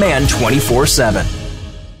on demand 24/7.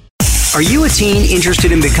 Are you a teen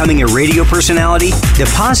interested in becoming a radio personality?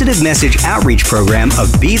 The Positive Message Outreach Program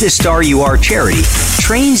of Be the Star You Are charity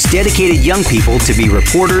trains dedicated young people to be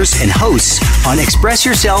reporters and hosts on Express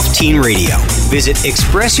Yourself Teen Radio. Visit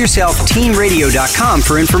expressyourselfteenradio.com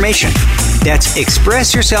for information. That's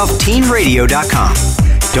expressyourselfteenradio.com.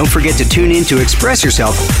 Don't forget to tune in to Express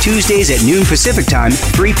Yourself Tuesdays at noon Pacific Time,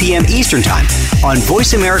 3 p.m. Eastern Time on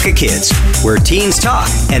Voice America Kids, where teens talk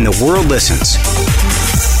and the world listens.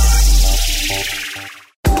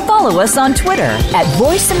 Follow us on Twitter at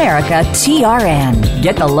VoiceAmericaTRN.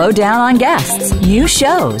 Get the lowdown on guests, new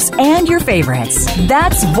shows, and your favorites.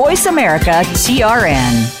 That's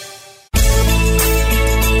VoiceAmericaTRN.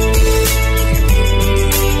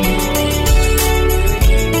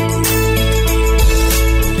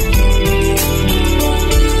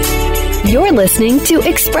 You're listening to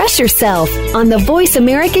Express Yourself on the Voice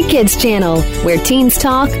America Kids channel, where teens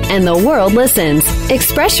talk and the world listens.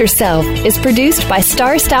 Express Yourself is produced by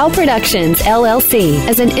Star Style Productions, LLC,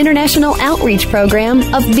 as an international outreach program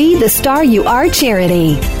of Be the Star You Are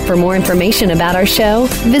charity. For more information about our show,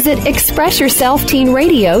 visit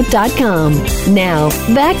expressyourselfteenradio.com. Now,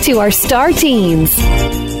 back to our Star Teens.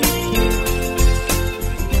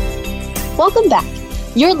 Welcome back.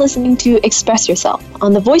 You're listening to Express Yourself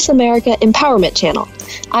on the Voice America Empowerment Channel.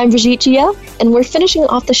 I'm Brigitte Gia, and we're finishing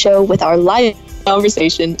off the show with our live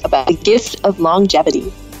conversation about the gift of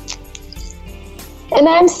longevity. And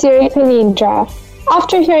I'm Siri Kalindra.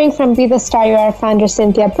 After hearing from Be the Star You Are founder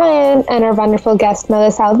Cynthia Bryan and our wonderful guest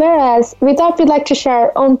Melissa Alvarez, we thought we'd like to share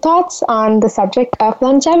our own thoughts on the subject of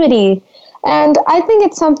longevity. And I think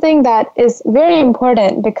it's something that is very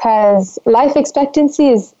important because life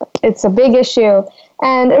expectancy it's a big issue.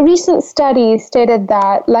 And a recent study stated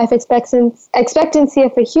that life expectancy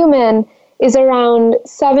of a human is around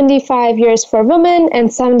 75 years for women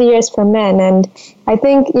and 70 years for men. And I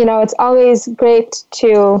think, it's always great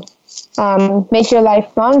to make your life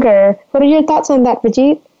longer. What are your thoughts on that,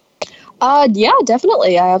 Brigitte? Yeah,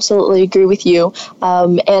 definitely. I absolutely agree with you.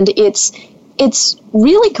 And it's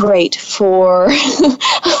really great for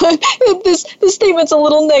this statement's a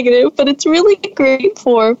little negative, but it's really great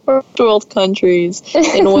for first world countries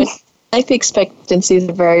in which life expectancies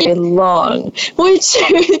are very long, which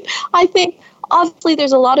I think obviously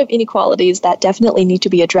there's a lot of inequalities that definitely need to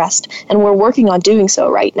be addressed, and we're working on doing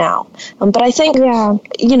so right now. But I think,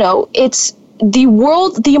 it's the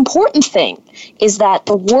important thing is that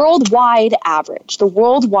the worldwide average,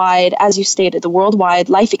 as you stated, the worldwide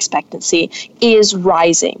life expectancy is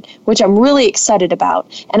rising, which I'm really excited about.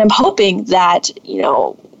 And I'm hoping that,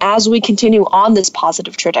 as we continue on this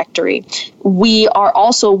positive trajectory, we are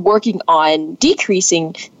also working on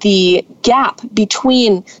decreasing the gap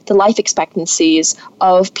between the life expectancies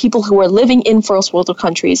of people who are living in first world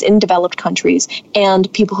countries, in developed countries,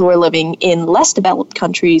 and people who are living in less developed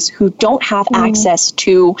countries who don't have access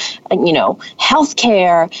to,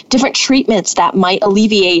 healthcare, different treatments that might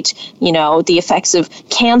alleviate, the effects of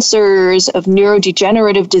cancers, of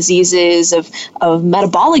neurodegenerative diseases, of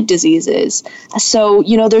metabolic diseases. So,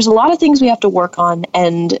 there's a lot of things we have to work on,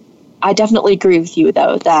 and I definitely agree with you,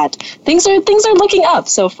 though, that things are looking up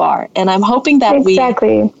so far, and I'm hoping that we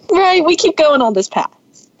keep going on this path.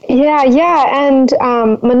 Yeah, and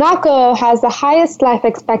Monaco has the highest life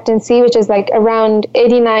expectancy, which is like around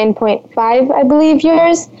 89.5, I believe,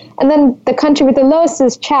 years, and then the country with the lowest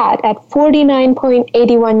is Chad at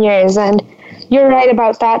 49.81 years, and you're right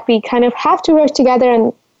about that. We kind of have to work together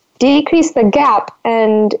and decrease the gap,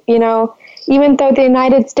 and, even though the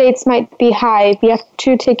United States might be high, we have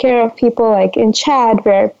to take care of people like in Chad,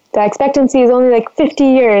 where the expectancy is only like 50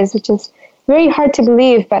 years, which is very hard to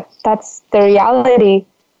believe, but that's the reality.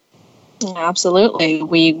 Absolutely.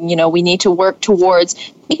 We need to work towards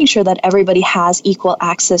making sure that everybody has equal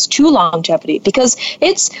access to longevity, because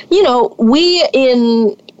it's, we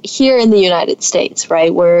here in the United States,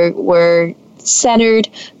 right, we're centered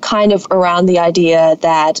kind of around the idea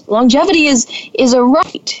that longevity is a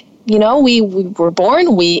right. We were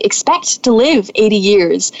born, we expect to live 80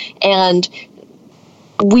 years, and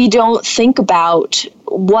we don't think about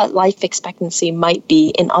what life expectancy might be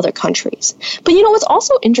in other countries. But what's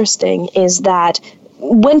also interesting is that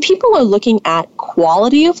when people are looking at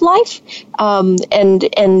quality of life,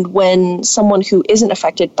 and when someone who isn't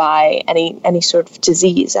affected by any sort of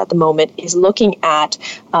disease at the moment is looking at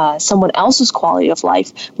someone else's quality of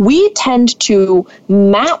life, we tend to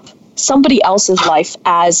map somebody else's life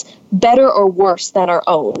as better or worse than our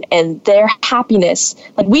own, and their happiness,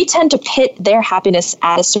 like we tend to pit their happiness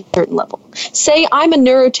at a certain level. Say I'm a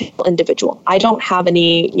neurotypical individual. I don't have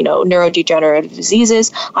any, neurodegenerative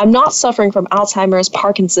diseases. I'm not suffering from Alzheimer's,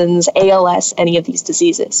 Parkinson's, ALS, any of these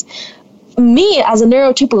diseases. Me, as a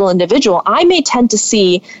neurotypical individual, I may tend to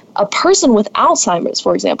see a person with Alzheimer's,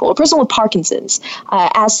 for example, a person with Parkinson's,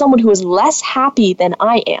 as someone who is less happy than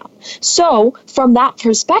I am. So from that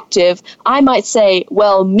perspective, I might say,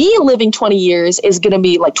 well, me living 20 years is going to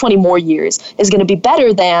be like 20 more years is going to be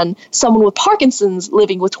better than someone with Parkinson's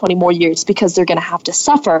living with 20 more years, because they're going to have to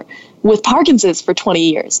suffer with Parkinson's for 20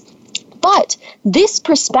 years. But this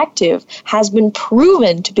perspective has been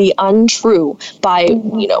proven to be untrue by,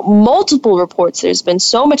 multiple reports. There's been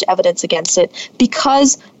so much evidence against it,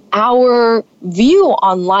 because our view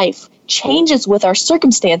on life changes with our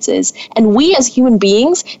circumstances, and we as human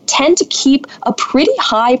beings tend to keep a pretty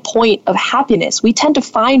high point of happiness. We tend to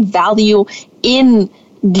find value in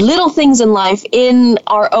little things in life, in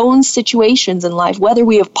our own situations in life, whether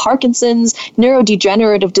we have Parkinson's,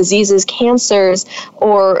 neurodegenerative diseases, cancers,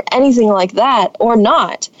 or anything like that or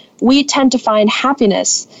not. We tend to find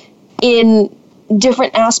happiness in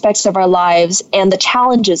different aspects of our lives and the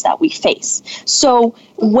challenges that we face. So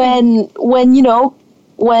when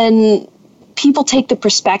people take the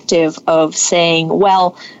perspective of saying,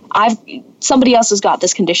 well, somebody else has got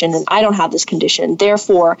this condition and I don't have this condition,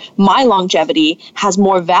 therefore my longevity has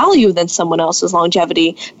more value than someone else's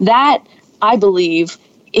longevity, that, I believe,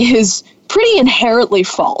 is pretty inherently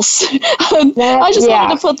false. I just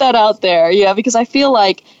wanted to put that out there, because I feel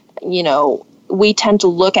like, we tend to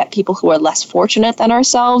look at people who are less fortunate than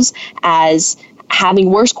ourselves as having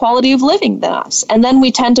worse quality of living than us. And then we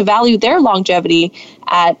tend to value their longevity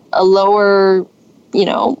at a lower,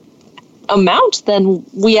 amount than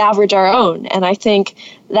we average our own. And I think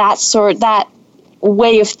that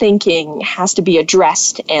way of thinking has to be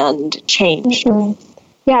addressed and changed. Mm-hmm.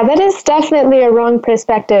 Yeah, that is definitely a wrong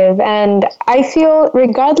perspective. And I feel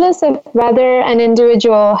regardless of whether an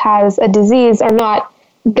individual has a disease or not,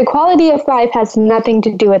 the quality of life has nothing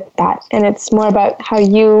to do with that. And it's more about how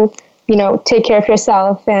you, take care of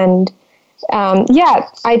yourself. And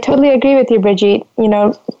I totally agree with you, Brigitte.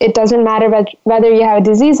 It doesn't matter whether you have a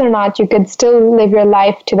disease or not, you could still live your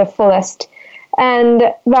life to the fullest.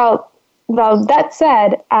 And well, that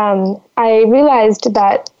said, I realized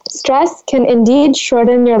that stress can indeed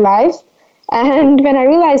shorten your life. And when I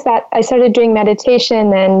realized that, I started doing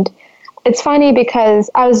meditation. And it's funny because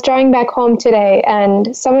I was driving back home today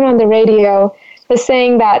and someone on the radio was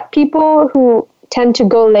saying that people who tend to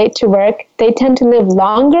go late to work, they tend to live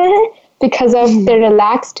longer because of their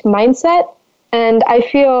relaxed mindset. And I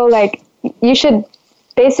feel like you should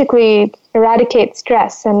basically eradicate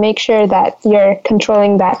stress and make sure that you're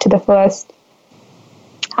controlling that to the fullest.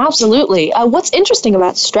 Absolutely. What's interesting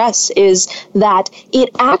about stress is that it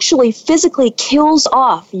actually physically kills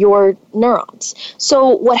off your neurons.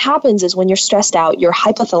 So what happens is when you're stressed out, your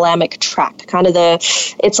hypothalamic tract,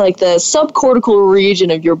 it's like the subcortical region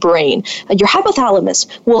of your brain, your hypothalamus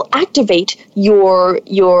will activate your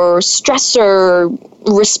stressor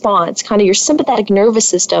response, your sympathetic nervous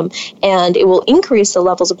system, and it will increase the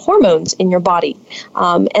levels of hormones in your body.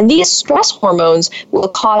 And these stress hormones will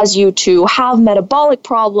cause you to have metabolic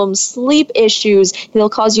problems, sleep issues. They'll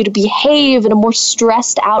cause you to behave in a more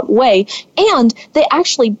stressed out way. And they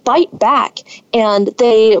actually bite back and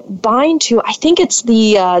they bind to, I think it's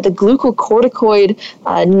the glucocorticoid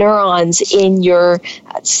neurons in your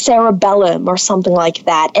cerebellum or something like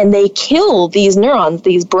that. And they kill these neurons,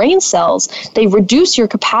 these brain cells. They reduce your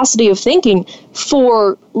capacity of thinking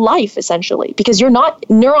for life, essentially, because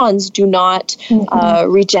neurons do not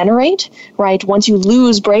regenerate, right? Once you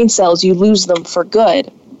lose brain cells, you lose them for good.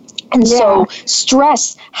 And so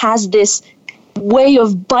stress has this way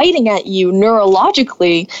of biting at you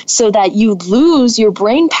neurologically so that you lose your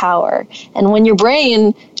brain power. And when your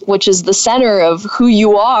brain, which is the center of who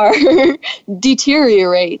you are,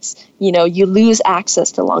 deteriorates, you lose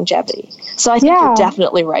access to longevity. So I think you're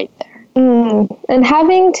definitely right there. And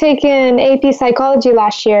having taken AP psychology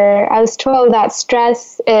last year, I was told that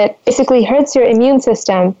stress, it basically hurts your immune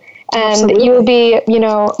system, and you'll be,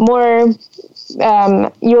 you'll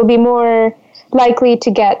be more likely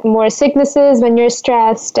to get more sicknesses when you're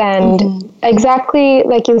stressed. And exactly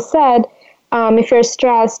like you said, if you're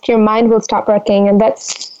stressed, your mind will stop working. And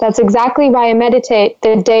that's exactly why I meditate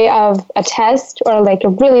the day of a test or like a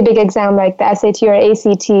really big exam like the SAT or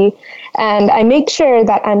ACT. And I make sure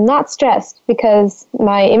that I'm not stressed because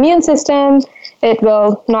my immune system, it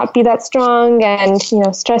will not be that strong. And,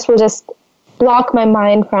 stress will just block my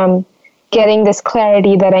mind from getting this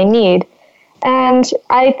clarity that I need. And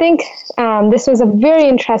I think this was a very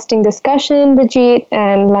interesting discussion, Brigitte,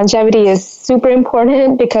 and longevity is super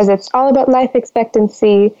important because it's all about life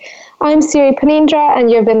expectancy. I'm Siri Panindra,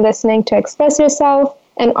 and you've been listening to Express Yourself,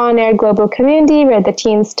 an on-air global community where the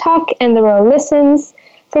teens talk and the world listens.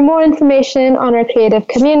 For more information on our creative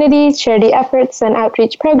community, charity efforts, and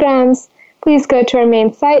outreach programs, please go to our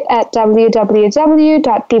main site at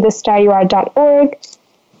www.bethestarur.org.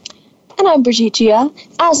 And I'm Brigitte Gia.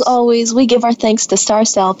 As always, we give our thanks to Star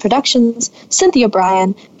Style Productions, Cynthia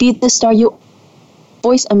Bryan, Be the Star You,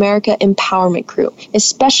 Voice America Empowerment Crew,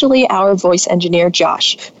 especially our voice engineer,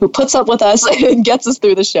 Josh, who puts up with us and gets us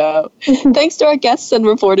through the show. Thanks to our guests and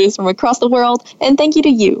reporters from across the world, and thank you to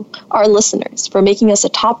you, our listeners, for making us a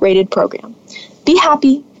top-rated program. Be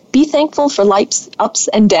happy, be thankful for life's ups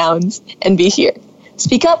and downs, and be here.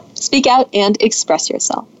 Speak up, speak out, and express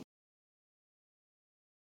yourself.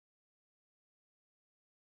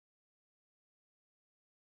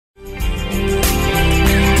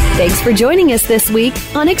 Thanks for joining us this week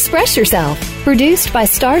on Express Yourself, produced by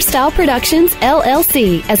Star Style Productions,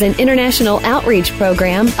 LLC, as an international outreach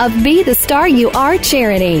program of Be the Star You Are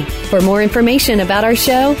charity. For more information about our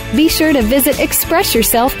show, be sure to visit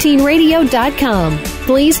ExpressYourselfTeenRadio.com.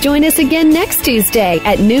 Please join us again next Tuesday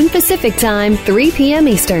at noon Pacific Time, 3 p.m.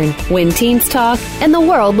 Eastern, when teens talk and the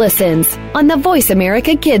world listens, on the Voice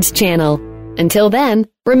America Kids channel. Until then,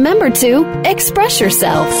 remember to express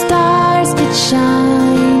yourself. Stars could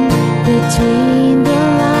shine between the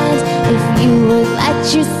lines if you would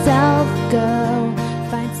let yourself